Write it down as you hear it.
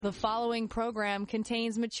The following program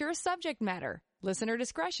contains mature subject matter. Listener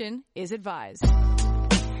discretion is advised.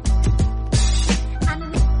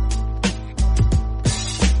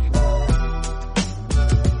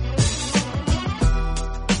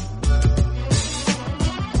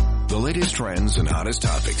 The latest trends and hottest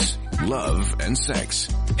topics, love and sex,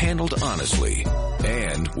 handled honestly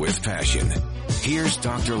and with passion. Here's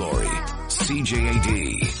Dr. Laurie,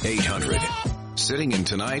 CJAD 800. Sitting in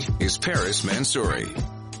tonight is Paris Mansouri.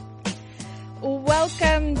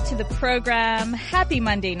 Welcome to the program. Happy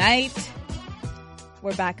Monday night.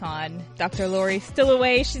 We're back on. Dr. Laurie still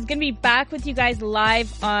away. She's going to be back with you guys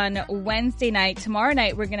live on Wednesday night. Tomorrow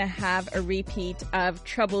night, we're going to have a repeat of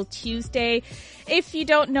Trouble Tuesday. If you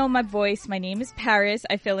don't know my voice, my name is Paris.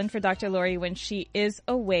 I fill in for Dr. Laurie when she is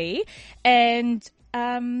away. And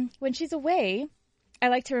when she's away, I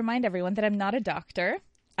like to remind everyone that I'm not a doctor.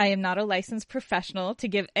 I am not a licensed professional to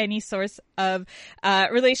give any source of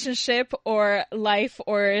relationship or life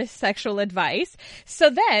or sexual advice. So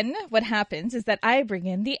then what happens is that I bring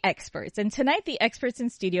in the experts. And tonight the experts in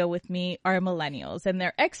studio with me are millennials. And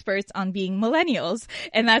they're experts on being millennials.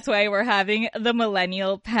 And that's why we're having the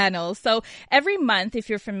Millennial panel. So every month, if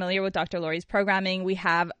you're familiar with Dr. Laurie's programming, we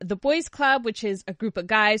have the Boys Club, which is a group of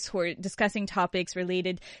guys who are discussing topics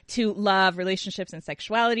related to love, relationships, and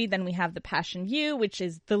sexuality. Then we have the Passion View, which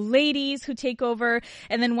is the ladies who take over.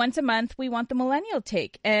 And then once a month, we want the millennial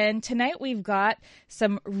take. And tonight we've got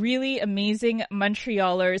some really amazing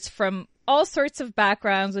Montrealers from all sorts of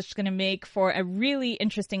backgrounds, which is going to make for a really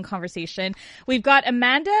interesting conversation. We've got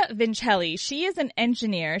Amanda Vincelli. She is an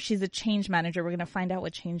engineer. She's a change manager. We're going to find out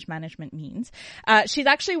what change management means. She's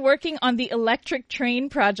actually working on the electric train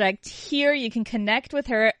project here. You can connect with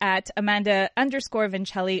her at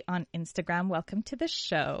Amanda_Vincelli on Instagram. Welcome to the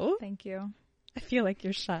show. Thank you. I feel like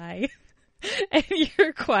you're shy. And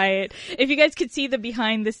you're quiet. If you guys could see the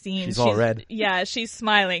behind the scenes. She's all red. Yeah, she's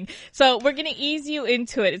smiling. So we're going to ease you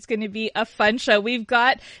into it. It's going to be a fun show. We've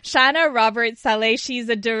got Shanna Roberts-Saleh. She's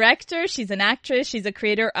a director. She's an actress. She's a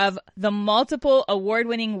creator of the multiple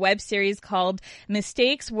award-winning web series called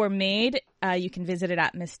Mistakes Were Made. You can visit it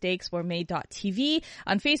at mistakesweremade.tv.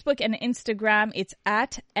 On Facebook and Instagram, it's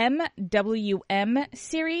at MWM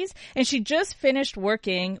series. And she just finished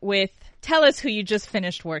working with, tell us who you just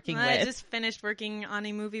finished working with. I just finished working on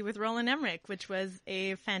a movie with Roland Emmerich, which was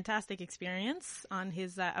a fantastic experience on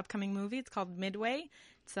his upcoming movie. It's called Midway.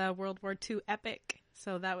 It's a World War II epic.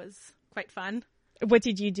 So that was quite fun. What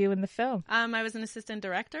did you do in the film? I was an assistant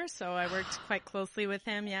director, so I worked quite closely with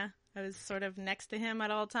him, yeah. I was sort of next to him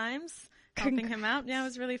at all times, helping him out. Yeah, it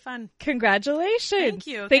was really fun. Congratulations. Thank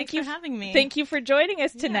you. Thanks for having me. Thank you for joining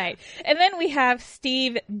us tonight. Yeah. And then we have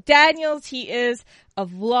Steve Daniels. He is a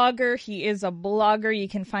vlogger. He is a blogger. You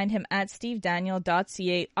can find him at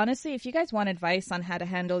stevedaniel.ca. Honestly, if you guys want advice on how to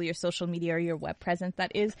handle your social media or your web presence,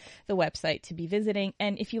 that is the website to be visiting.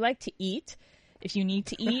 And if you like to eat, if you need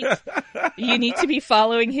to eat, you need to be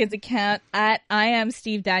following his account at I am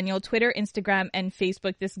Steve Daniel, Twitter, Instagram, and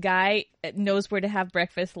Facebook. This guy knows where to have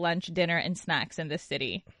breakfast, lunch, dinner, and snacks in this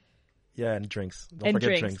city. Yeah, and drinks. Don't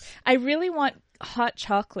forget drinks. I really want hot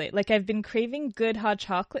chocolate. Like, I've been craving good hot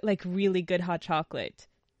chocolate, like really good hot chocolate.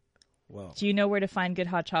 Well, do you know where to find good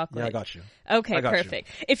hot chocolate? Yeah, I got you. Okay, perfect.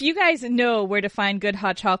 If you guys know where to find good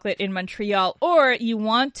hot chocolate in Montreal, or you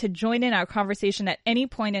want to join in our conversation at any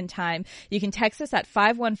point in time, you can text us at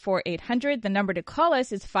 514-800. The number to call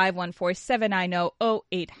us is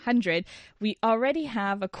 514-790-0800. We already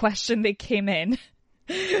have a question that came in,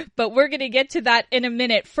 but we're going to get to that in a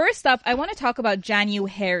minute. First up, I want to talk about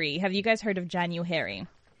January. Have you guys heard of January?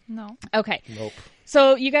 No. Okay. Nope.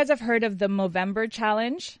 So you guys have heard of the Movember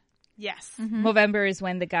challenge? Yes. Mm-hmm. Movember is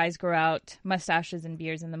when the guys grow out mustaches and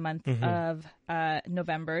beards in the month of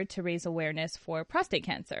November to raise awareness for prostate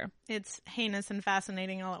cancer. It's heinous and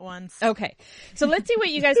fascinating all at once. Okay. So let's see what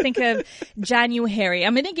you guys think of January.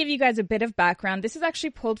 I'm going to give you guys a bit of background. This is actually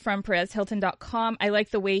pulled from PerezHilton.com. I like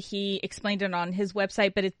the way he explained it on his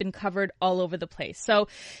website, but it's been covered all over the place. So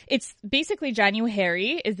it's basically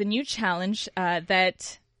January is the new challenge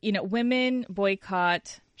that, women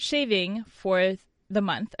boycott shaving for the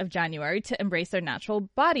month of January to embrace their natural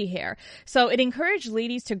body hair. So it encouraged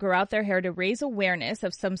ladies to grow out their hair to raise awareness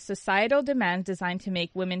of some societal demands designed to make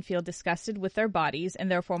women feel disgusted with their bodies and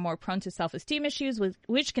therefore more prone to self-esteem issues,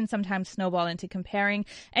 which can sometimes snowball into comparing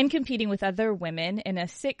and competing with other women in a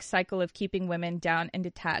sick cycle of keeping women down and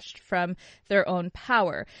detached from their own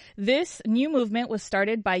power. This new movement was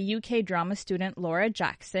started by UK drama student Laura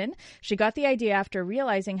Jackson. She got the idea after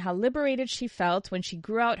realizing how liberated she felt when she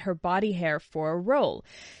grew out her body hair for a role.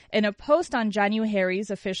 In a post on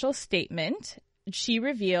January's official statement, she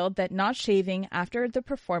revealed that not shaving after the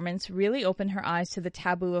performance really opened her eyes to the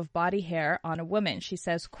taboo of body hair on a woman. She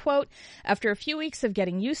says, quote, "After a few weeks of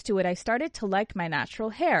getting used to it, I started to like my natural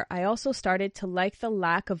hair. I also started to like the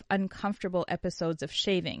lack of uncomfortable episodes of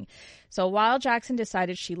shaving." So while Jackson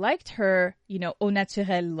decided she liked her, au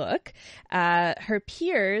naturel look, her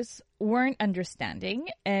peers weren't understanding,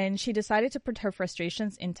 and she decided to put her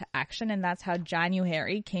frustrations into action, and that's how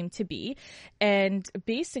January came to be. And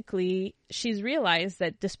basically, she's realized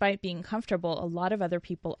that despite being comfortable, a lot of other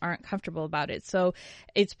people aren't comfortable about it. So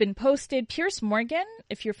it's been posted. Piers Morgan,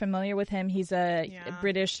 if you're familiar with him, he's a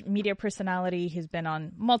British media personality. He's been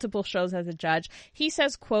on multiple shows as a judge. He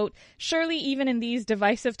says, quote, "Surely even in these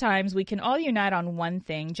divisive times, we can all unite on one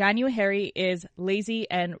thing. January is lazy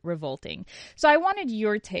and revolting." So I wanted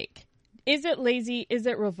your take. Is it lazy? Is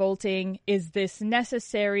it revolting? Is this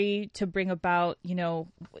necessary to bring about,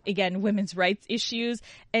 again, women's rights issues?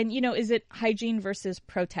 And, is it hygiene versus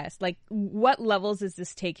protest? Like, what levels is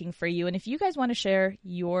this taking for you? And if you guys want to share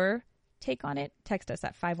your take on it, text us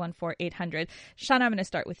at 514-800. Shauna, I'm going to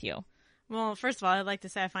start with you. Well, first of all, I'd like to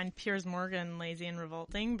say I find Piers Morgan lazy and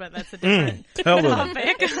revolting, but that's a different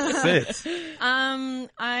topic. That's it.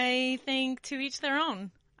 I think to each their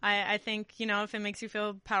own. I think, if it makes you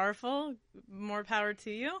feel powerful, more power to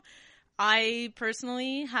you. I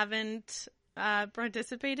personally haven't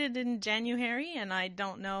participated in January, and I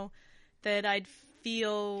don't know that I'd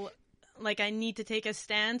feel like I need to take a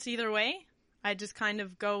stance either way. I just kind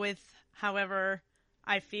of go with however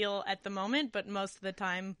I feel at the moment, but most of the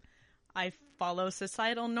time I follow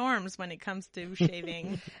societal norms when it comes to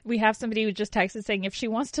shaving. We have somebody who just texted saying if she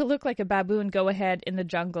wants to look like a baboon, go ahead in the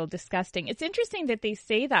jungle. Disgusting. It's interesting that they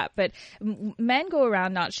say that, but men go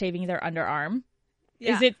around not shaving their underarm.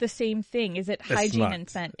 Yeah. Is it the same thing? Is it hygiene and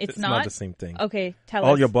scent? It's not the same thing. Okay, tell us.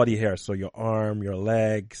 All your body hair, so your arm, your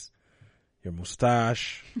legs, your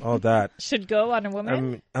mustache, all that should go on a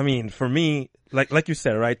woman. I mean, for me, like you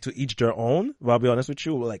said, right, to each their own. But I'll be honest with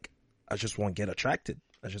you, I just won't get attracted.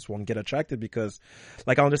 Because,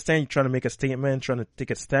 I understand you're trying to make a statement, trying to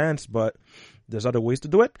take a stance, but there's other ways to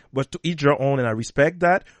do it. But to each their own, and I respect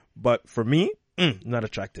that. But for me, not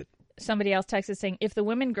attracted. Somebody else texted saying, if the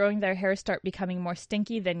women growing their hair start becoming more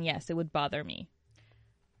stinky, then yes, it would bother me.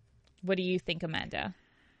 What do you think, Amanda?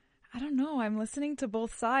 I don't know. I'm listening to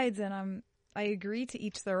both sides, and I agree to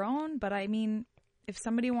each their own. But I mean, if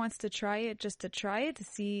somebody wants to try it, just to try it, to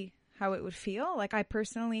see how it would feel. I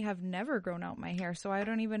personally have never grown out my hair, so I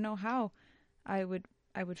don't even know how I would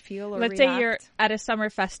feel or Let's react. say you're at a summer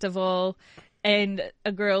festival and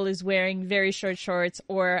a girl is wearing very short shorts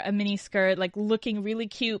or a mini skirt, looking really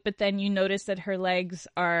cute, but then you notice that her legs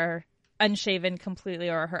are unshaven completely,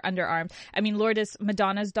 or her underarms. I mean, Lourdes,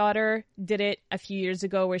 Madonna's daughter, did it a few years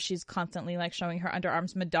ago where she's constantly showing her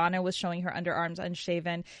underarms. Madonna was showing her underarms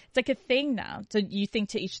unshaven. It's a thing now. So you think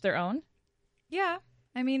to each their own? Yeah.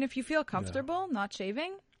 I mean, if you feel comfortable not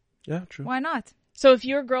shaving, yeah, true. Why not? So if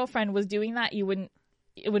your girlfriend was doing that, it wouldn't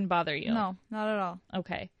bother you? No, not at all.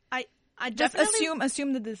 Okay. I just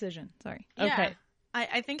assume the decision. Sorry. Yeah, okay.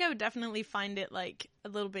 I think I would definitely find it a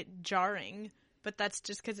little bit jarring, but that's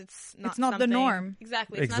just because it's not the norm.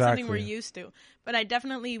 Exactly. It's not something we're used to. But I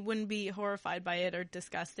definitely wouldn't be horrified by it or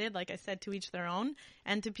disgusted. Like I said, to each their own.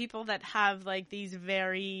 And to people that have these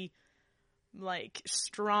very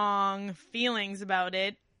strong feelings about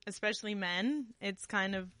it, especially men, it's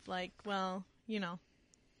kind of well, you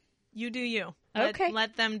do you. Okay.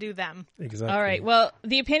 Let them do them. Exactly. All right. Well,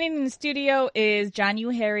 the opinion in the studio is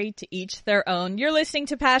January, to each their own. You're listening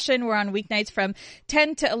to Passion. We're on weeknights from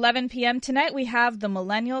 10 to 11 p.m. Tonight we have the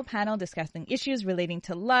Millennial panel discussing issues relating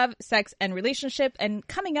to love, sex, and relationship. And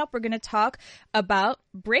coming up, we're going to talk about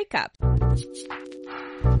breakup.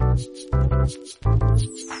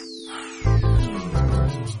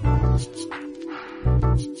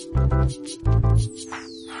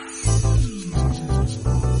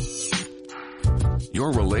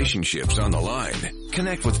 Your relationship's on the line.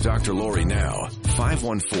 Connect with Dr. Laurie now.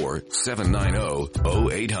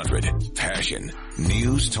 514-790-0800. Passion.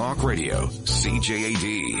 News Talk Radio.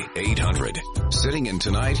 CJAD 800. Sitting in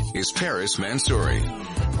tonight is Paris Mansouri.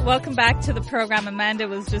 Welcome back to the program. Amanda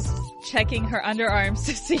was just checking her underarms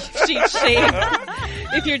to see if she'd shaved.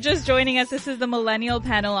 If you're just joining us, this is the Millennial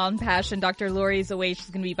panel on Passion. Dr. Laurie's away. She's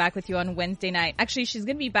going to be back with you on Wednesday night. Actually, she's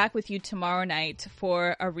going to be back with you tomorrow night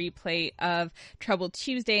for a replay of Trouble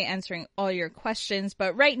Tuesday, answering all your questions.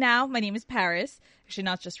 But right now, my name is Paris. Actually,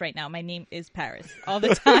 not just right now. My name is Paris all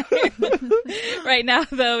the time. Right now,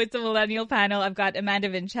 though, it's a millennial panel. I've got Amanda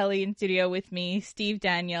Vincelli in studio with me, Steve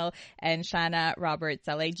Daniel, and Shanna Roberts.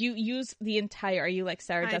 LA. Do you use the entire? Are you like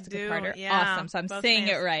Sarah Jessica Parker? Yeah, awesome. So I'm saying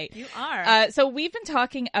it right. You are. So we've been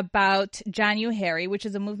talking about January, which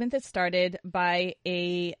is a movement that started by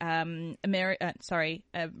a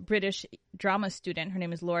British drama student. Her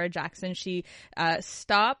name is Laura Jackson. She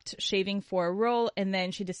stopped shaving for a role, and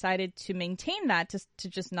then she decided to maintain that to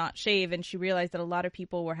just not shave. And she realized that a lot of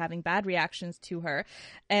people were having bad reactions to her,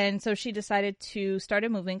 and so she decided to start a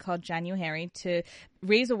movement called January to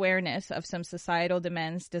raise awareness of some societal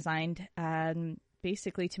demands designed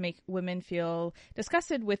basically to make women feel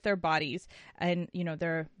disgusted with their bodies and, you know,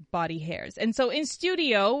 their body hairs. And so in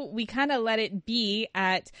studio, we kind of let it be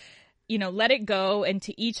at, you know, let it go and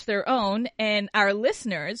to each their own. And our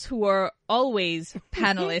listeners, who are always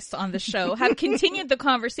panelists on the show, have continued the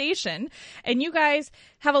conversation. And you guys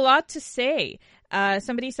have a lot to say.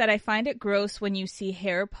 Somebody said, I find it gross when you see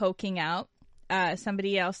hair poking out.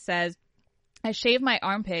 Somebody else says, I shave my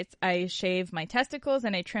armpits, I shave my testicles,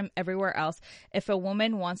 and I trim everywhere else. If a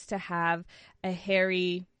woman wants to have a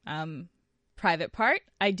hairy private part,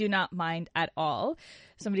 I do not mind at all.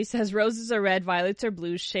 Somebody says roses are red, violets are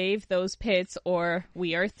blue. Shave those pits or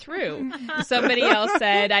we are through. Somebody else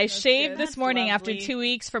said, I shaved this morning after 2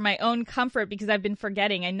 weeks for my own comfort because I've been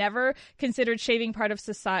forgetting. I never considered shaving part of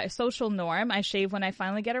social norm. I shave when I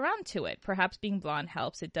finally get around to it. Perhaps being blonde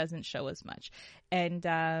helps. It doesn't show as much.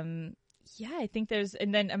 And yeah, I think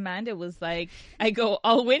and then Amanda was like, I go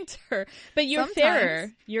all winter. But you're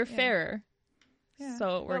fairer. You're fairer. Yeah.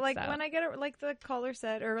 So it works out. When I get like the caller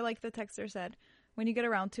said, or like the texter said, when you get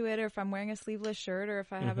around to it, or if I'm wearing a sleeveless shirt, or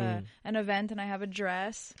if I have an event and I have a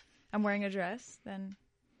dress, I'm wearing a dress, then...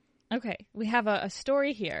 Okay, we have a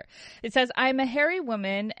story here. It says, I'm a hairy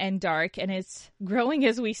woman and dark, and it's growing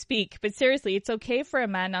as we speak. But seriously, it's okay for a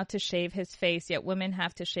man not to shave his face, yet women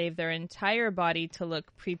have to shave their entire body to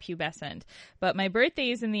look prepubescent. But my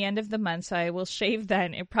birthday is in the end of the month, so I will shave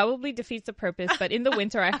then. It probably defeats the purpose, but in the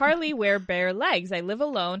winter, I hardly wear bare legs. I live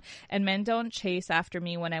alone, and men don't chase after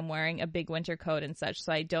me when I'm wearing a big winter coat and such,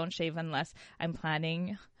 so I don't shave unless I'm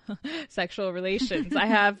planning... sexual relations. I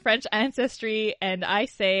have French ancestry, and I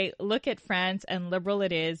say, look at France, and liberal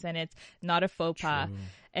it is, and it's not a faux pas. True.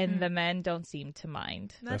 And the men don't seem to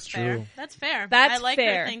mind. That's fair. True. That's fair. That's I like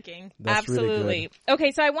fair. her thinking. That's absolutely. Really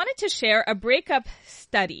okay, so I wanted to share a breakup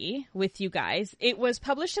study with you guys. It was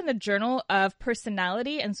published in the Journal of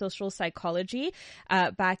Personality and Social Psychology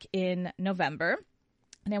back in November.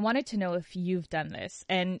 And I wanted to know if you've done this.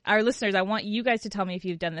 And our listeners, I want you guys to tell me if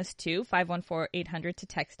you've done this too. 514-800 to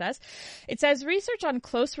text us. It says, research on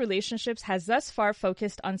close relationships has thus far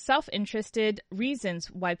focused on self-interested reasons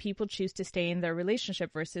why people choose to stay in their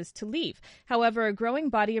relationship versus to leave. However, a growing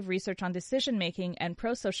body of research on decision-making and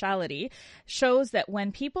prosociality shows that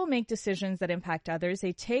when people make decisions that impact others,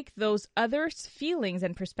 they take those others' feelings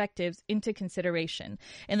and perspectives into consideration.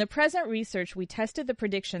 In the present research, we tested the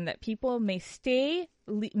prediction that people may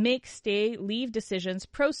leave decisions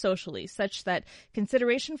pro-socially, such that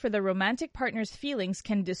consideration for the romantic partner's feelings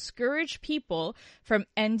can discourage people from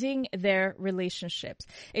ending their relationships.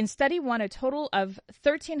 In study one, a total of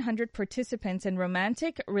 1,300 participants in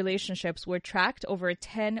romantic relationships were tracked over a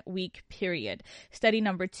 10-week period. Study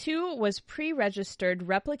number 2 was pre-registered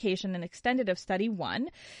replication and extended of study 1,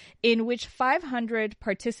 in which 500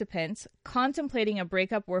 participants contemplating a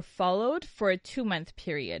breakup were followed for a 2-month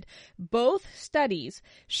period. Both studies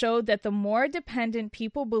showed that the more dependent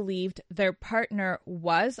people believed their partner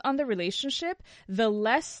was on the relationship, the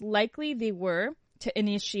less likely they were to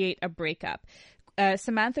initiate a breakup.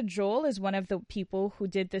 Samantha Joel is one of the people who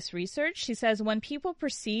did this research. She says when people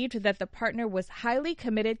perceived that the partner was highly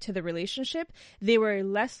committed to the relationship, they were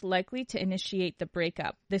less likely to initiate the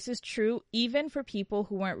breakup. This is true even for people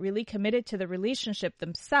who weren't really committed to the relationship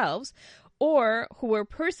themselves or who were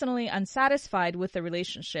personally unsatisfied with the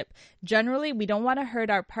relationship. Generally, we don't want to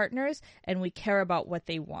hurt our partners and we care about what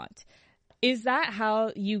they want. Is that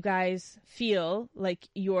how you guys feel like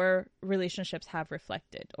your relationships have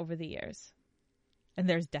reflected over the years? And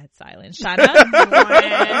there's dead silence. Shanna?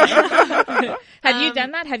 Have you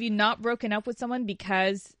done that? Have you not broken up with someone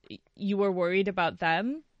because you were worried about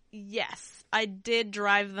them? Yes. I did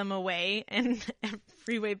drive them away in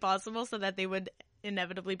every way possible so that they would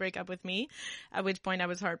inevitably break up with me, at which point I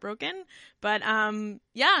was heartbroken. But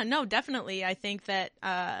yeah, no, definitely. I think that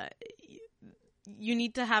you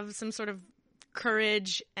need to have some sort of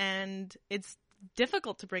courage, and it's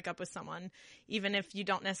difficult to break up with someone, even if you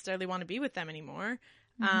don't necessarily want to be with them anymore.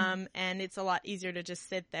 And it's a lot easier to just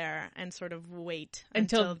sit there and sort of wait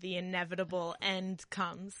until the inevitable end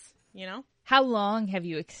comes, you know? How long have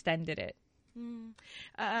you extended it?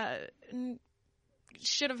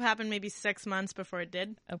 Should have happened maybe 6 months before it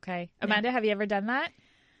did. Okay. Amanda, have you ever done that?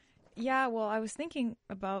 Yeah, well, I was thinking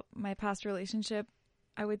about my past relationship.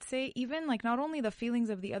 I would say even like not only the feelings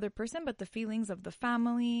of the other person, but the feelings of the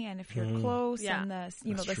family, and if you're close, and the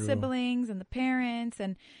the siblings and the parents,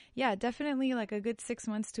 and definitely like a good 6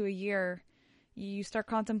 months to a year. You start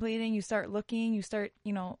contemplating, you start looking, you start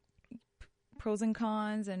pros and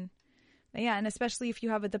cons, and and especially if you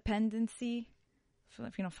have a dependency,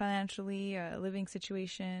 financially, a living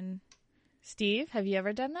situation. Steve, have you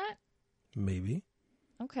ever done that? Maybe.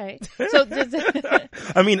 Okay. So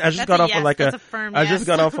I mean, I just got off of like a firm I just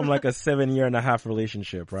got off from like a 7.5 year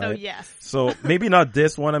relationship, right? So yes. So maybe not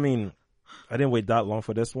this one. I mean, I didn't wait that long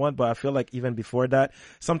for this one, but I feel like even before that,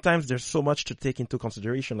 sometimes there's so much to take into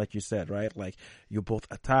consideration, like you said, right? Like you're both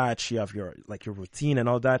attached, you have your routine and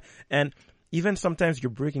all that. And even sometimes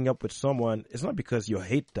you're breaking up with someone, it's not because you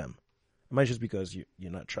hate them. It might just because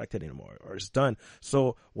you're not attracted anymore or it's done.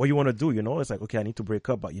 So what you want to do, it's like, okay, I need to break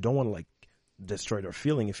up, but you don't want to like destroy their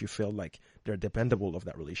feeling if you feel like they're dependable of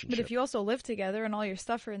that relationship. But if you also live together and all your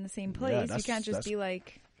stuff are in the same place, you can't just be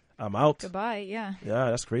like, I'm out. Goodbye. Yeah.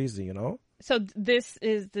 Yeah, that's crazy, So this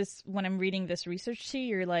when I'm reading this research to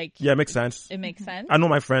you, you're like, yeah, it makes sense. It makes sense. I know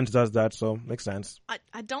my friends does that, so it makes sense.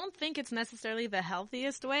 I don't think it's necessarily the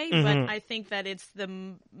healthiest way, but I think that it's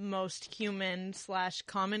the most human /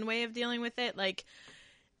 common way of dealing with it. Like,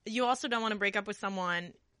 you also don't want to break up with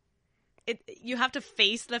someone. You have to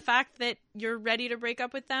face the fact that you're ready to break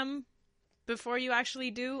up with them before you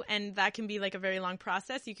actually do, and that can be like a very long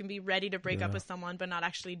process. You can be ready to break up with someone but not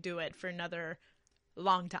actually do it for another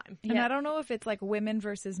long time. And I don't know if it's like women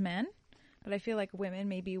versus men, but I feel like women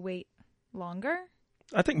maybe wait longer.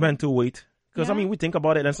 I think men too wait. Because, I mean, we think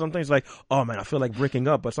about it and sometimes like, oh, man, I feel like breaking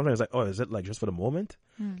up. But sometimes like, oh, is it like just for the moment?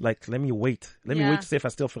 Like, let me wait. Let me wait to see if I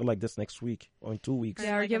still feel like this next week or in 2 weeks.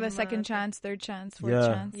 Yeah, or give a second chance, third chance, fourth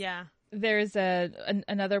chance. Yeah. There's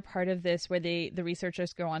another part of this where the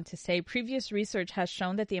researchers go on to say previous research has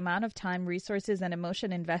shown that the amount of time, resources, and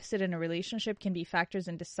emotion invested in a relationship can be factors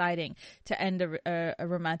in deciding to end a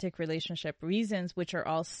romantic relationship. Reasons which are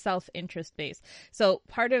all self-interest based. So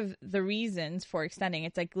part of the reasons for extending,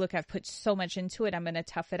 it's like, look, I've put so much into it, I'm going to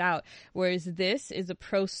tough it out. Whereas this is a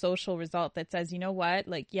pro-social result that says, you know what,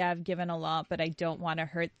 like, yeah, I've given a lot, but I don't want to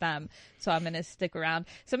hurt them, so I'm going to stick around.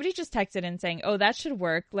 Somebody just texted in saying, oh, that should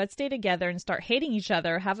work. Let's date together and start hating each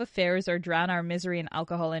other, have affairs, or drown our misery in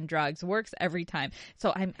alcohol and drugs. Works every time.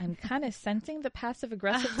 So I'm kind of sensing the passive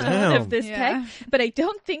aggressive tone of this text, but I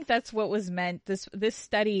don't think that's what was meant. This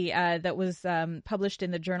study that was published in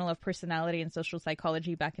the Journal of Personality and Social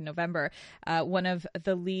Psychology back in November. One of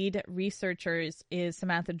the lead researchers is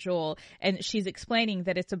Samantha Joel, and she's explaining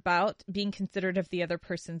that it's about being considerate of the other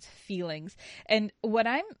person's feelings. And what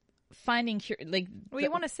I'm finding here, like, you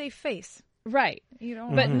want to save face. Right. You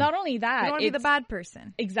don't, but not only that, you don't want to be the bad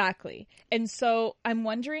person. Exactly. And so I'm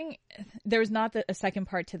wondering, there's not a second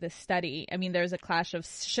part to this study. I mean, there's a clash of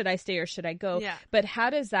should I stay or should I go? Yeah. But how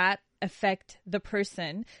does that affect the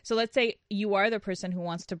person? So let's say you are the person who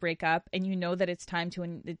wants to break up and you know that it's time to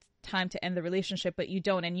end the relationship, but you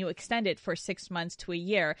don't, and you extend it for 6 months to a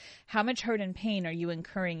year. How much hurt and pain are you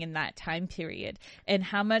incurring in that time period? And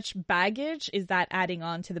how much baggage is that adding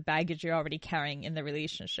on to the baggage you're already carrying in the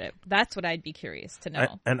relationship? That's what I'd be curious to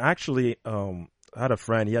know. And actually, I had a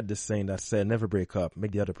friend, he had this saying that said, never break up,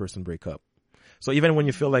 make the other person break up. So even when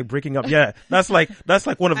you feel like breaking up, that's like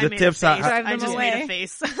one of the tips I just made a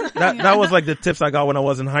face. that was like the tips I got when I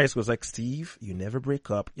was in high school. It's like, Steve, you never break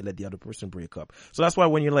up, you let the other person break up. So that's why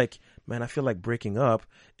when you're like, man, I feel like breaking up,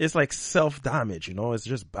 it's like self-damage, it's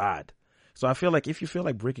just bad. So I feel like if you feel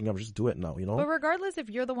like breaking up, just do it now, But regardless if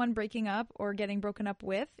you're the one breaking up or getting broken up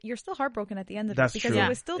with, you're still heartbroken at the end of That's it. Because true. it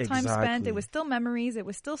was still time spent, it was still memories, it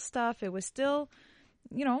was still stuff, it was still,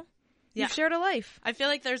 you've shared a life. I feel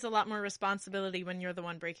like there's a lot more responsibility when you're the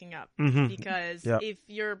one breaking up. Because if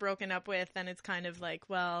you're broken up with, then it's kind of like,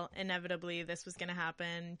 well, inevitably this was going to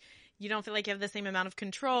happen. You don't feel like you have the same amount of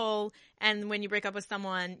control. And when you break up with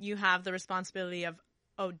someone, you have the responsibility of,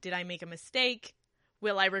 oh, did I make a mistake?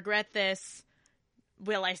 Will I regret this?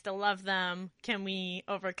 Will I still love them? Can we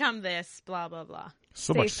overcome this? Blah, blah, blah.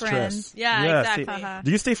 So stay much friends. stress. Yeah, exactly.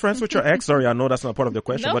 Do you stay friends with your ex? Sorry, I know that's not part of the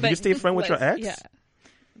question, but do you stay friends with your ex? Yeah.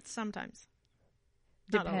 Sometimes.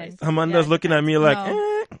 Not always. Depends. Amanda's looking at me like,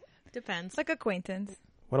 No. Depends. It's like acquaintance.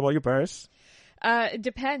 What about you, Paris? It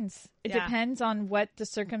depends. It depends on what the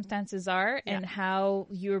circumstances are and how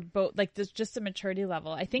you're both, like, there's just a maturity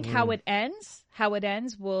level. I think how it ends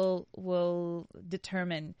will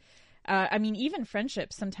determine. I mean, even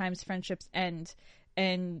friendships, sometimes friendships end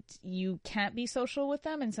and you can't be social with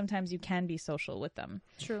them, and sometimes you can be social with them.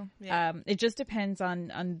 True. Yeah. It just depends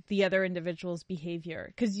on the other individual's behavior,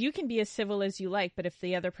 because you can be as civil as you like, but if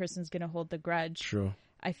the other person's going to hold the grudge, True.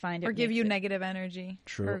 I find it or give you negative energy.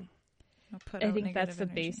 True. Or put I out think that's the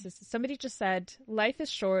negative energy. basis. Somebody just said, life is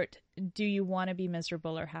short. Do you want to be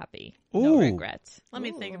miserable or happy? Ooh. No regrets. Let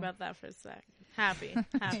me think about that for a sec. Happy.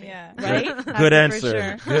 Yeah. Right? Good Happy answer. for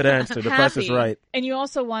sure. Good answer. The price is Happy. right. And you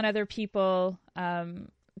also want other people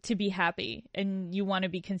to be happy, and you want to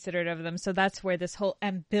be considerate of them. So that's where this whole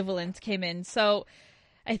ambivalence came in. So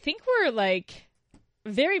I think we're like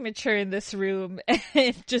very mature in this room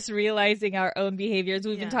and just realizing our own behaviors.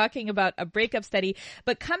 We've been talking about a breakup study,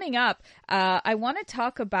 but coming up, I want to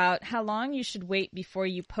talk about how long you should wait before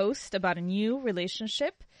you post about a new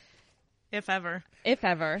relationship. If ever,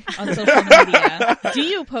 on social media. Do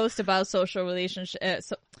you post about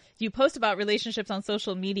do you post about relationships on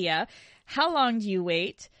social media? How long do you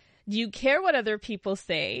wait? Do you care what other people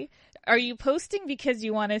say? Are you posting because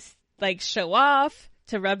you want to like show off,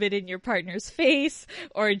 to rub it in your partner's face,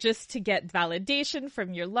 or just to get validation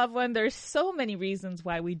from your loved one? There's so many reasons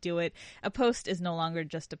why we do it. A post is no longer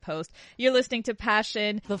just a post. You're listening to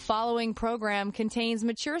Passion. The following program contains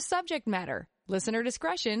mature subject matter. Listener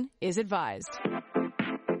discretion is advised.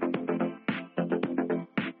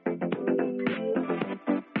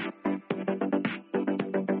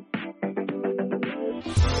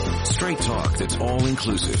 Straight talk that's all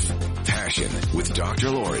inclusive. Passion with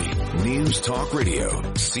Dr. Laurie. News Talk Radio.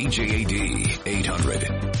 CJAD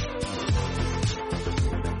 800.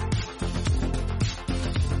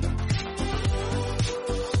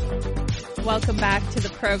 Welcome back to the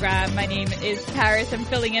program. My name is Paris. I'm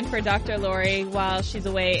filling in for Dr. Laurie while she's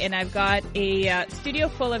away, and I've got a studio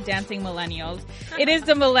full of dancing millennials. It is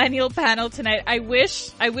the Millennial panel tonight. I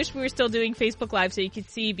wish we were still doing Facebook Live so you could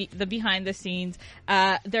see the behind the scenes.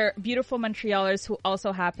 They're beautiful Montrealers who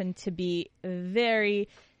also happen to be very,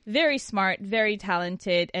 very smart, very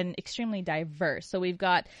talented, and extremely diverse. So we've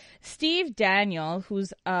got Steve Daniel,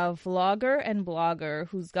 who's a vlogger and blogger,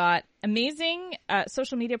 who's got amazing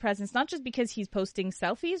social media presence, not just because he's posting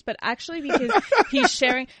selfies, but actually because he's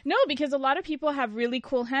sharing. No, because a lot of people have really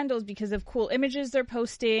cool handles because of cool images they're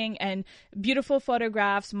posting and beautiful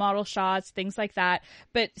photographs, model shots, things like that.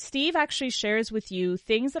 But Steve actually shares with you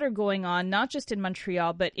things that are going on, not just in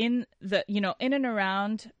Montreal, but in and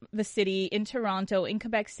around the city, in Toronto, in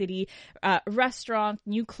Quebec City, restaurant,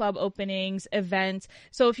 new club openings, events.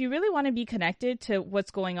 So if you really want to be connected to what's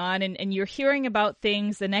going on and you're hearing about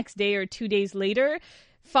things the next day or 2 days later,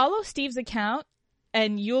 follow Steve's account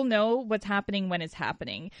and you'll know what's happening when it's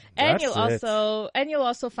happening. And you'll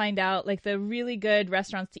also find out like the really good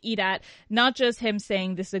restaurants to eat at. Not just him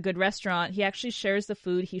saying this is a good restaurant. He actually shares the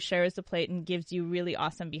food, he shares the plate, and gives you really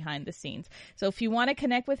awesome behind the scenes. So if you want to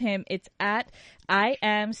connect with him, it's at I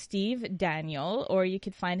am Steve Daniel, or you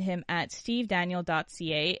could find him at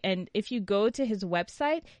stevedaniel.ca. And if you go to his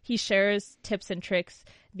website, he shares tips and tricks,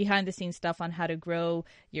 behind the scenes stuff on how to grow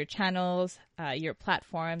your channels, your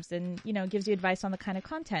platforms, and, gives you advice on the kind of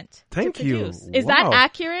content to produce. Is that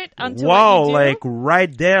accurate onto what you do? Like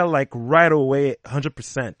right there, like right away,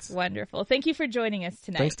 100%. Wonderful. Thank you for joining us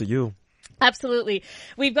tonight. Thanks to you. Absolutely.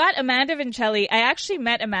 We've got Amanda Vincelli. I actually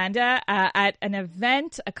met Amanda at an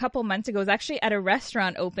event a couple months ago. It was actually at a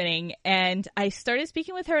restaurant opening, and I started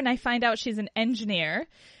speaking with her, and I find out she's an engineer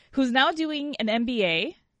who's now doing an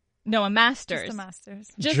MBA. No, a master's. Just a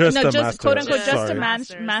master's. Just quote unquote, Sorry.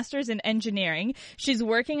 master's in engineering. She's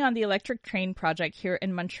working on the electric train project here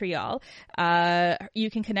in Montreal.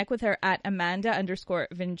 You can connect with her at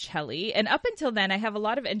Amanda_Vincelli. And up until then, I have a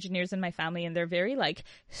lot of engineers in my family, and they're very like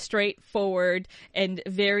straightforward and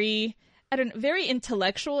very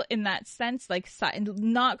intellectual in that sense, like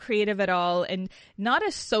not creative at all and not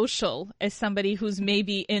as social as somebody who's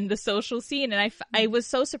maybe in the social scene. And I was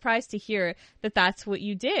so surprised to hear that that's what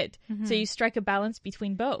you did. Mm-hmm. So you strike a balance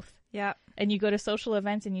between both. Yeah. And you go to social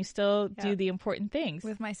events and you still do the important things.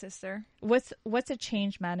 With my sister. What's a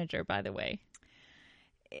change manager, by the way?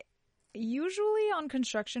 Usually on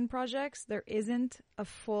construction projects, there isn't a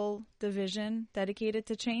full division dedicated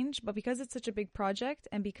to change, but because it's such a big project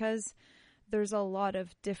and because there's a lot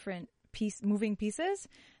of different moving pieces,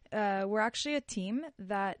 we're actually a team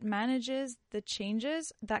that manages the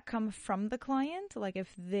changes that come from the client, like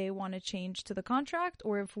if they want to change to the contract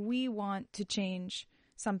or if we want to change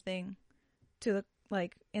something to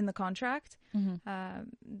like in the contract. Mm-hmm.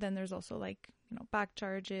 Then there's also like, back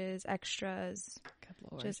charges, extras, Good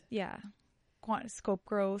Lord. just, scope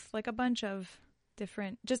growth, like a bunch of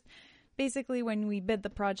different, just basically when we bid the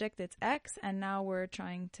project, it's X, and now we're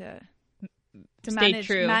trying to Stay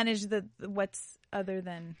true. manage the what's other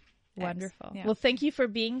than X. Wonderful. Yeah. Well, thank you for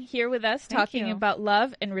being here with us, Thank talking you. about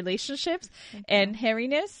love and relationships Thank and you.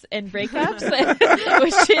 hairiness and breakups,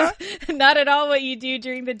 which is not at all what you do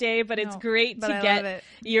during the day, but it's No, great but to I love get it.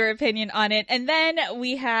 your opinion on it. And then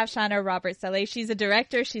we have Shana Roberts-Saleh. She's a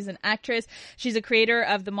director. She's an actress. She's a creator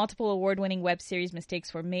of the multiple award-winning web series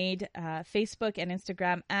Mistakes Were Made, Facebook and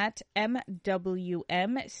Instagram at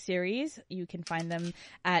MWM series. You can find them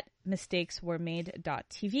at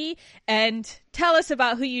mistakesweremade.tv. And tell us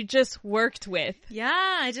about who you just worked with.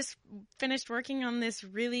 Yeah, I just finished working on this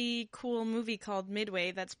really cool movie called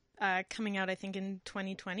Midway that's coming out, I think, in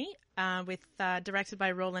 2020, directed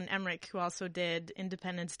by Roland Emmerich, who also did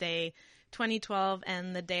Independence Day 2012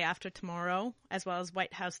 and The Day After Tomorrow, as well as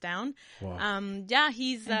White House Down. Wow.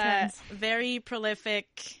 He's a Intense. very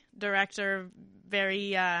prolific director,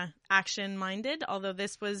 very action-minded, although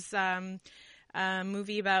this was a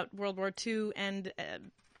movie about World War II and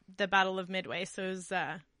the Battle of Midway, so it was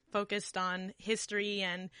focused on history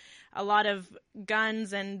and a lot of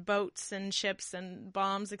guns and boats and ships and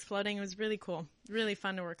bombs exploding. It was really cool, really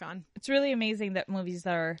fun to work on. It's really amazing that movies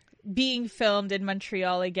are being filmed in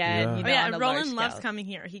Montreal again. Yeah. On a Roland large loves scale. coming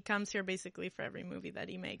here. He comes here basically for every movie that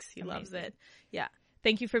he makes. He loves it. Yeah.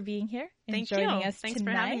 Thank you for being here and Thank joining you. us Thanks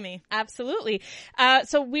tonight. for having me. Absolutely.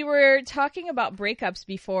 So we were talking about breakups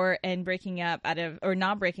before and breaking up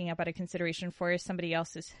not breaking up out of consideration for somebody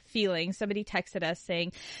else's feelings. Somebody texted us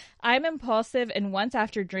saying, I'm impulsive, and once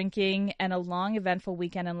after drinking and a long eventful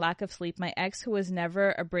weekend and lack of sleep, my ex, who was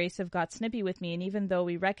never abrasive, got snippy with me, and even though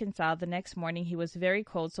we reconciled, the next morning he was very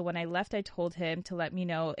cold, so when I left, I told him to let me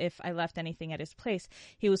know if I left anything at his place.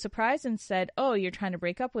 He was surprised and said, oh, you're trying to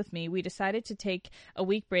break up with me. We decided to take a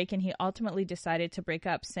week break, and he ultimately decided to break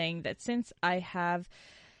up, saying that since I have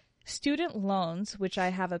student loans, which I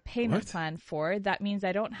have a payment plan for, that means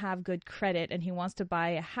I don't have good credit, and he wants to buy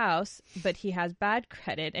a house, but he has bad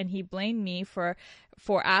credit, and he blamed me for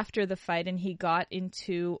after the fight, and he got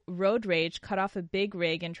into road rage, cut off a big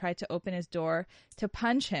rig, and tried to open his door to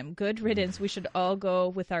punch him. Good riddance. We should all go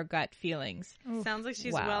with our gut feelings. Sounds like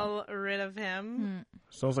she's Wow. well rid of him.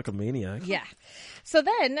 Sounds like a maniac. Yeah. So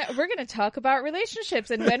then we're going to talk about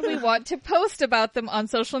relationships and when we want to post about them on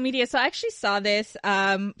social media. So I actually saw this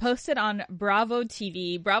posted on Bravo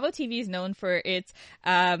TV. Bravo TV is known for its,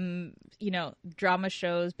 drama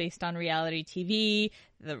shows based on reality TV,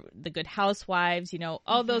 the Good Housewives,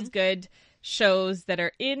 all those good shows that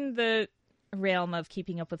are in the realm of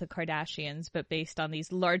Keeping Up with the Kardashians, but based on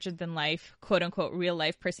these larger than life, quote unquote, real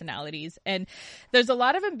life personalities. And there's a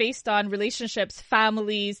lot of them based on relationships,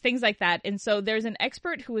 families, things like that. And so there's an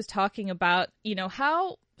expert who was talking about,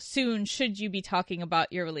 how soon should you be talking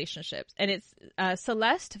about your relationships? And it's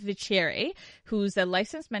Celeste Vicere, who's a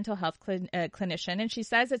licensed mental health clinician. And she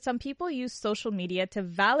says that some people use social media to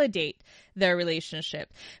validate their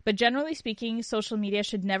relationship. But generally speaking, social media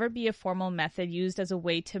should never be a formal method used as a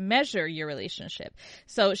way to measure your relationship.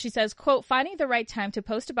 So she says, quote, finding the right time to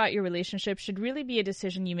post about your relationship should really be a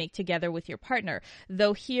decision you make together with your partner.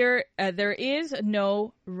 Though here, there is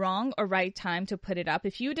no wrong or right time to put it up.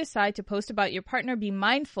 If you decide to post about your partner, be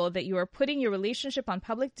mindful that you are putting your relationship on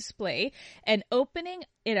public display and opening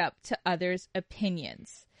it up to others'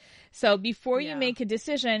 opinions. So before you make a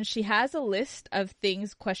decision, she has a list of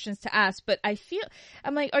questions to ask. But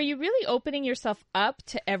I'm like, are you really opening yourself up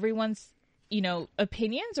to everyone's,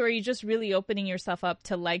 opinions, or are you just really opening yourself up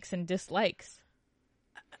to likes and dislikes?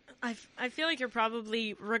 I feel like you're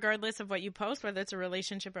probably, regardless of what you post, whether it's a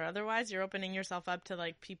relationship or otherwise, you're opening yourself up to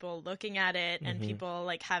like people looking at it and people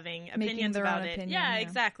like having opinions their about own it. opinion, Yeah, yeah.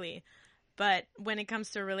 exactly. But when it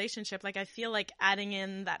comes to a relationship, like I feel like adding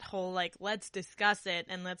in that whole like let's discuss it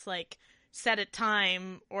and let's like set a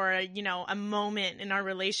time or a moment in our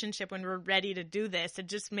relationship when we're ready to do this, it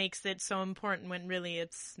just makes it so important when really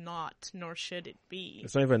it's not, nor should it be.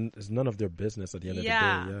 It's none of their business at the end of the day.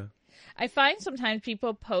 Yeah. I find sometimes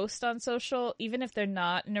people post on social, even if they're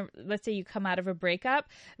not, let's say you come out of a breakup,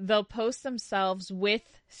 they'll post themselves with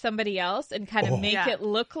somebody else and kind of make it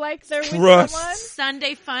look like they're with someone.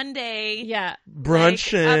 Sunday fun day. Yeah.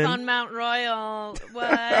 Brunching. Like, up on Mount Royal.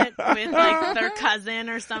 What? With like their cousin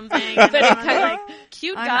or something. And then I'm like,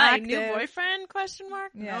 cute I'm guy, active. new boyfriend? Question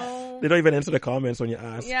mark? Yeah. No. They don't even answer the comments when you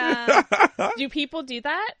ask. Yeah. Do people do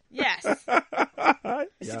that? Yes. Yeah.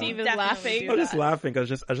 Steve is Definitely laughing. do I'm just that. laughing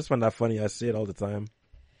because I just find that funny. I see it all the time.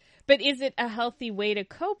 But is it a healthy way to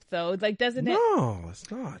cope, though? Like, No, it's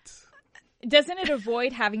not. Doesn't it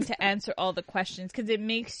avoid having to answer all the questions? Because it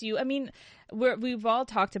makes you, I mean, we've all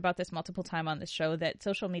talked about this multiple times on the show that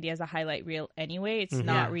social media is a highlight reel anyway. It's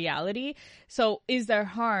not reality. So is there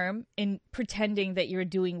harm in pretending that you're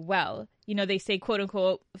doing well? You know, they say, quote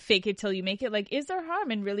unquote, fake it till you make it. Like, is there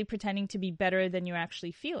harm in really pretending to be better than you're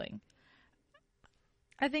actually feeling?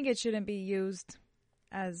 I think it shouldn't be used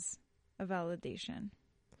as a validation.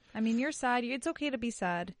 I mean, you're sad. It's okay to be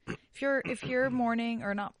sad. If you're mourning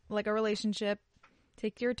or not, like a relationship,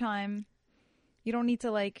 take your time. You don't need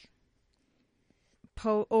to like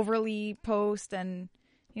overly post and,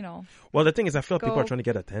 you know. Well, the thing is, I feel people are trying to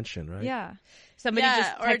get attention, right? Yeah.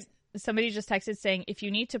 Somebody just texted saying, if you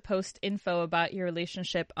need to post info about your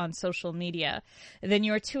relationship on social media, then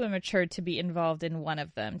you're too immature to be involved in one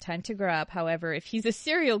of them. Time to grow up. However, if he's a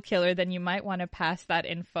serial killer, then you might want to pass that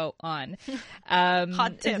info on.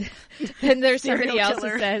 Hot tip. And there's somebody Serial else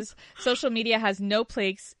killer. who says, social media has no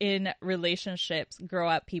place in relationships. Grow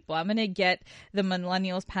up, people. I'm going to get the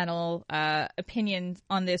Millennials panel opinions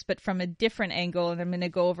on this, but from a different angle. And I'm going to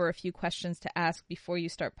go over a few questions to ask before you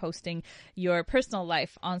start posting your personal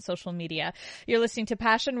life on social media. You're listening to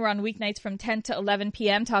Passion. We're on weeknights from 10 to 11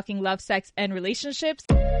 p.m. talking love, sex, and relationships.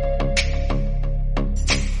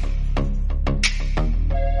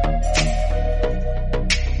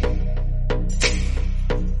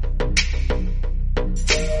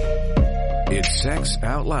 It's Sex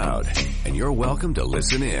Out Loud, and you're welcome to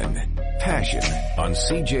listen in. Passion on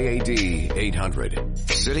CJAD 800.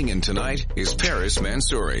 Sitting in tonight is Paris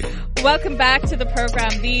Mansouri. Welcome back to the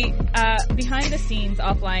program. The behind the scenes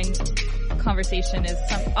offline conversation is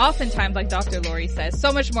oftentimes, like Dr. Laurie says,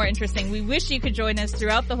 so much more interesting. We wish you could join us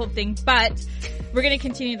throughout the whole thing, but we're going to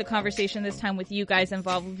continue the conversation this time with you guys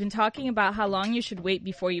involved. We've been talking about how long you should wait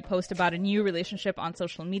before you post about a new relationship on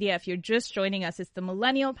social media. If you're just joining us, it's the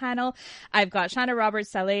Millennial panel. I've got Shana Roberts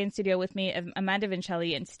Saleh in studio with me, Amanda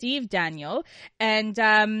Vincelli, and Steve Daniel.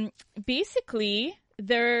 And basically,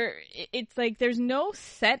 it's like there's no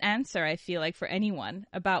set answer, I feel like, for anyone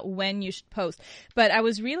about when you should post. But I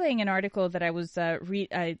was relaying an article that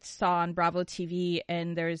I saw on Bravo TV,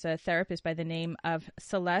 and there's a therapist by the name of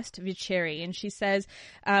Celeste Vicheri, and she says,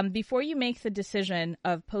 before you make the decision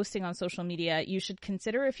of posting on social media, you should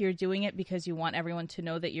consider if you're doing it because you want everyone to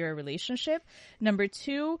know that you're a relationship. Number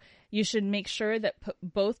 2, you should make sure that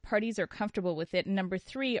both parties are comfortable with it. And number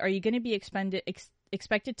 3, are you going to be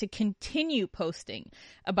expected to continue posting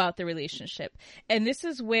about the relationship? And this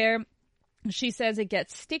is where she says it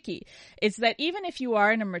gets sticky. It's that even if you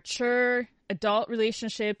are in a mature adult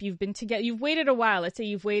relationship, you've been together, you've waited a while, let's say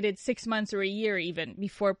you've waited 6 months or a year even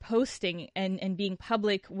before posting and being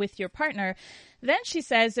public with your partner, then she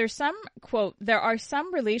says there are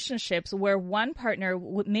some relationships where one partner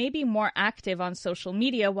may be more active on social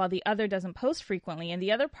media while the other doesn't post frequently, and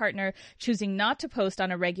the other partner choosing not to post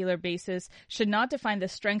on a regular basis should not define the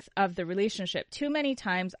strength of the relationship. Too many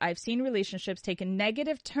times I've seen relationships take a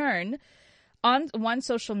negative turn on one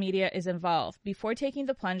social media is involved. Before taking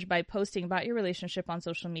the plunge by posting about your relationship on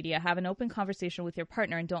social media, have an open conversation with your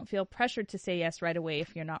partner and don't feel pressured to say yes right away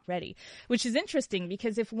if you're not ready. Which is interesting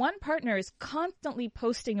because if one partner is constantly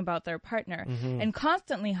posting about their partner and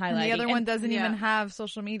constantly highlighting, and the other one doesn't even have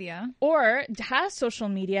social media, or has social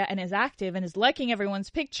media and is active and is liking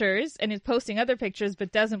everyone's pictures and is posting other pictures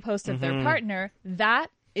but doesn't post of their partner,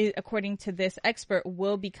 that according to this expert,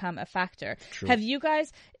 will become a factor. True. Have you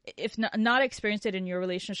guys, if not experienced it in your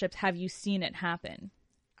relationships, have you seen it happen?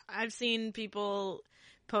 I've seen people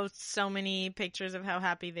post so many pictures of how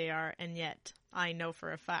happy they are, and yet I know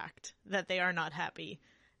for a fact that they are not happy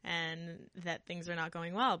and that things are not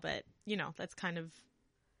going well. But, you know, that's kind of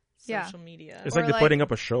social media. It's like they're putting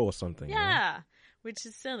up a show or something. Yeah, you know? Which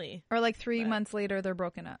is silly. Or like 3 months later, they're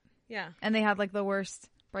broken up. Yeah. And they had like the worst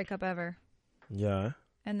breakup ever. Yeah.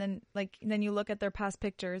 And then you look at their past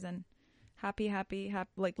pictures and happy,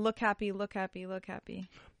 like look happy.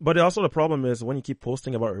 But also the problem is when you keep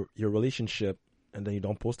posting about your relationship and then you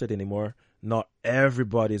don't post it anymore, not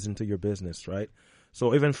everybody's into your business, right?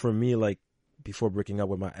 So even for me, like before breaking up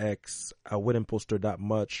with my ex, I wouldn't post her that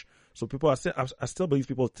much. So I still believe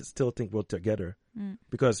people still think we're together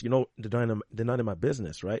because, you know, they're not in my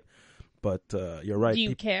business, right? But you're right. Do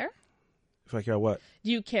you care? If I care what?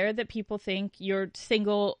 Do you care that people think you're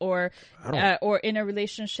single or in a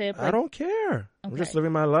relationship? I don't care. Okay. I'm just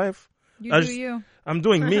living my life. You. I'm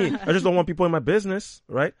doing me. I just don't want people in my business,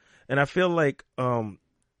 right? And I feel like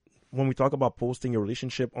when we talk about posting your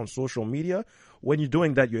relationship on social media, when you're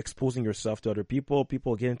doing that, you're exposing yourself to other people.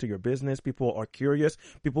 People get into your business. People are curious.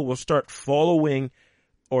 People will start following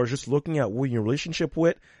or just looking at who you're in a relationship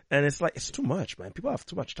with. And it's like, it's too much, man. People have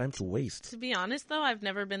too much time to waste. To be honest, though, I've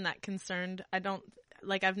never been that concerned.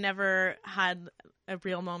 I've never had a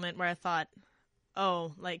real moment where I thought,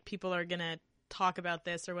 oh, like, people are going to talk about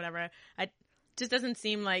this or whatever. It just doesn't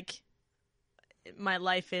seem like my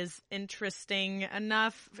life is interesting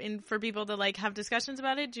enough for people to, like, have discussions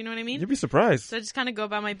about it. Do you know what I mean? You'd be surprised. So I just kind of go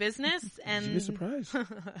about my business. And You'd be surprised.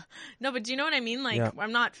 No, but do you know what I mean? Like, Yeah.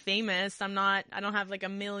 I'm not famous. I don't have like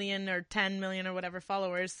 1 million or 10 million or whatever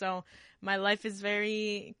followers. So my life is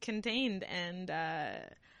very contained, and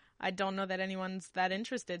I don't know that anyone's that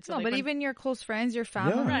interested. So No, like, but when- even your close friends, your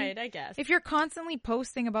family. Yeah. right, I guess. If you're constantly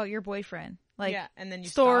posting about your boyfriend, like yeah, and then you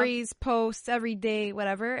stories, posts every day,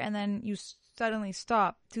 whatever, and then you suddenly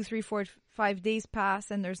stop, 2, 3, 4, 5 days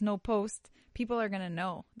pass and there's no post, people are going to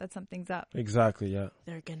know that something's up. Exactly, yeah. stop,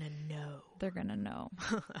 they're gonna know. They're going to know.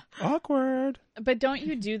 Awkward. But don't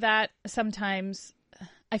you do that sometimes?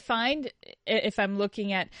 I find if I'm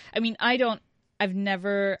looking at, I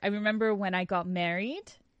remember when I got married,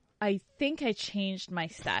 I think I changed my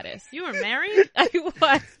status. You were married? I was.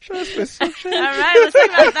 All right, let's talk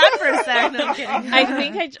about that for a second. No, I'm kidding. I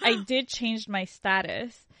think I did change my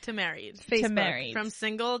status To married. to Facebook. married. From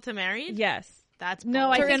single to married? Yes. That's No,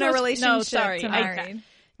 bold. I Turn think a I was- relationship no, sorry. to married.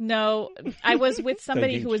 No, I was with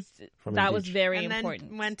somebody who was, From that was engaged. very and then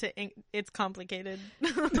important. went to it's complicated.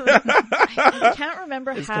 I can't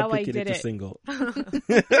remember It's how I complicated did to it. single.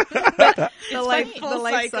 The life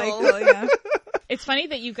funny. cycle, yeah. It's funny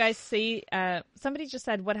that you guys say, somebody just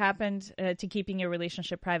said, what happened to keeping your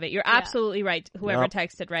relationship private? You're absolutely right. Whoever Yep.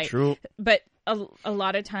 texted, right? True. But a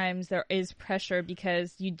lot of times there is pressure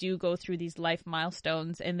because you do go through these life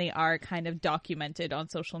milestones and they are kind of documented on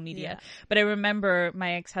social media. Yeah. But I remember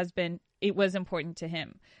my ex-husband, it was important to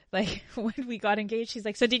him. Like when we got engaged, he's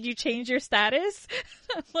like, so did you change your status?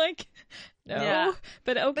 I'm like, no, Yeah.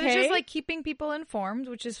 but okay. But it's just like keeping people informed,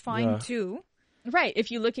 which is fine Yeah. too. Right. If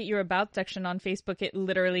you look at your about section on Facebook, it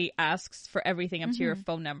literally asks for everything up to your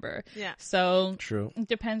phone number. Yeah. So True. it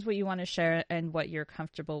depends what you want to share and what you're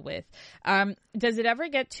comfortable with. Does it ever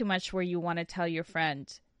get too much where you want to tell your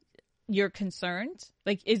friend you're concerned?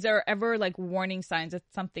 Like, is there ever like warning signs that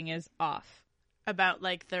something is off? About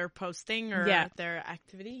like their posting or Yeah. their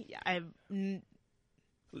activity? Yeah.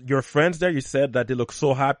 Your friends there, you said that they look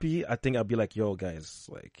so happy. I think I'd be like, yo, guys,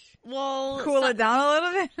 like, Well, Cool it down a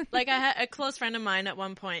little bit. like I had a close friend of mine at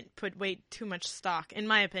one point put way too much stock, in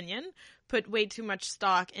my opinion, put way too much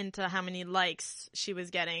stock into how many likes she was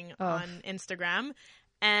getting on Instagram.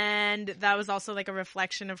 And that was also like a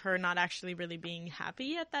reflection of her not actually really being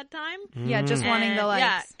happy at that time. Yeah, just wanting the And-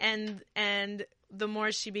 likes. Yeah, and the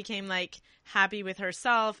more she became like happy with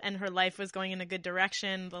herself and her life was going in a good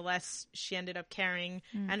direction, the less she ended up caring,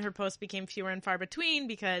 and her posts became fewer and far between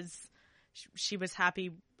because she was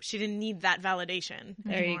happy. She didn't need that validation.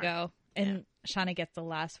 There anymore. you go. And Shauna gets the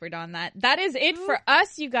last word on that. That is it for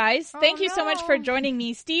us, you guys. Thank you so much for joining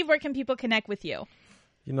me. Steve, where can people connect with you?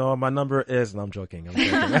 you know, my number is, no, I'm joking. I'm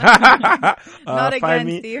joking. Not Find again,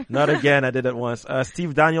 me, Steve. Not again. I did it once.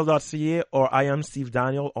 SteveDaniel.ca or I am Steve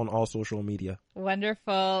Daniel on all social media.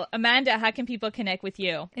 Wonderful. Amanda, how can people connect with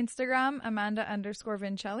you? Instagram,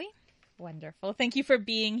 Amanda_Vincelli. Wonderful. Thank you for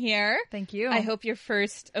being here. Thank you. I hope your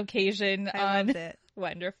first occasion I on loved it.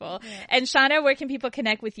 Wonderful. And Shauna, where can people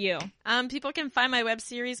connect with you? People can find my web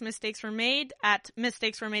series Mistakes Were Made at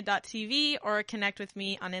mistakesweremade.tv or connect with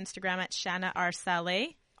me on Instagram at Shanna R. Saleh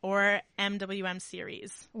or MWM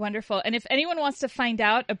Series. Wonderful. And if anyone wants to find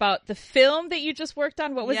out about the film that you just worked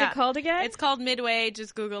on, what was Yeah. it called again? It's called Midway.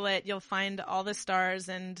 Just Google it. You'll find all the stars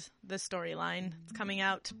and the storyline. It's coming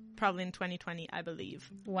out probably in 2020, I believe.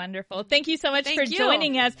 Wonderful. Thank you so much Thank for you.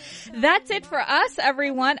 joining us. That's it for us,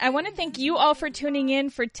 everyone. I want to thank you all for tuning in,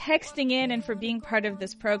 for texting in, and for being part of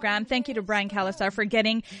this program. Thank you to Brian Calasar for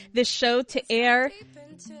getting this show to air.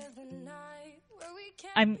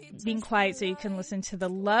 I'm being quiet so you can listen to the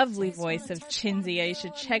lovely voice of Chinzia. You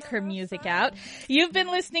should check her music out. You've been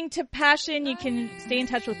listening to Passion. You can stay in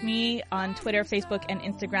touch with me on Twitter, Facebook, and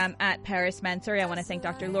Instagram at Paris Mansouri. I want to thank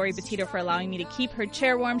Dr. Laurie Betito for allowing me to keep her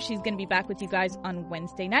chair warm. She's going to be back with you guys on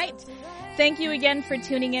Wednesday night. Thank you again for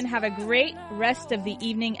tuning in. Have a great rest of the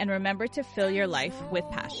evening, and remember to fill your life with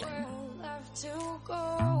passion.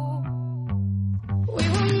 We were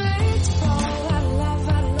made to fall. I love,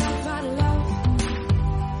 I love, I love.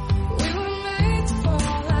 We were made to fall.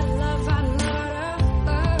 I love, I love.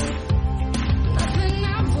 Nothing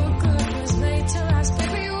ever good was made to last.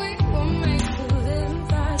 Baby, we were made to live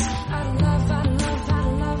fast. I love, I love, I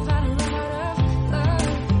love, I love.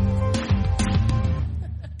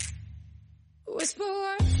 Whisper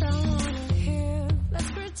words I wanna hear.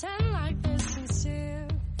 Let's pretend like this sincere.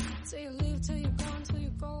 Till you leave, till you're gone, till you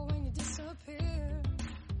go when you disappear.